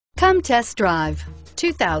Come test drive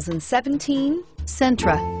 2017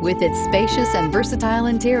 Sentra. With its spacious and versatile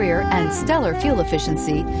interior and stellar fuel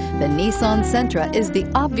efficiency, the Nissan Sentra is the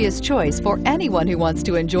obvious choice for anyone who wants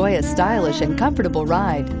to enjoy a stylish and comfortable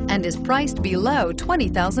ride and is priced below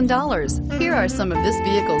 $20,000. Here are some of this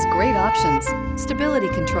vehicle's great options: stability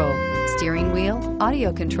control, steering wheel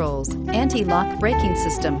audio controls, anti-lock braking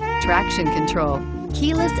system, traction control,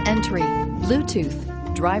 keyless entry, Bluetooth,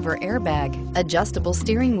 driver airbag, adjustable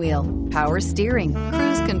steering wheel, power steering,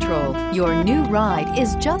 cruise control. Your new ride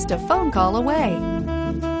is just a phone call away.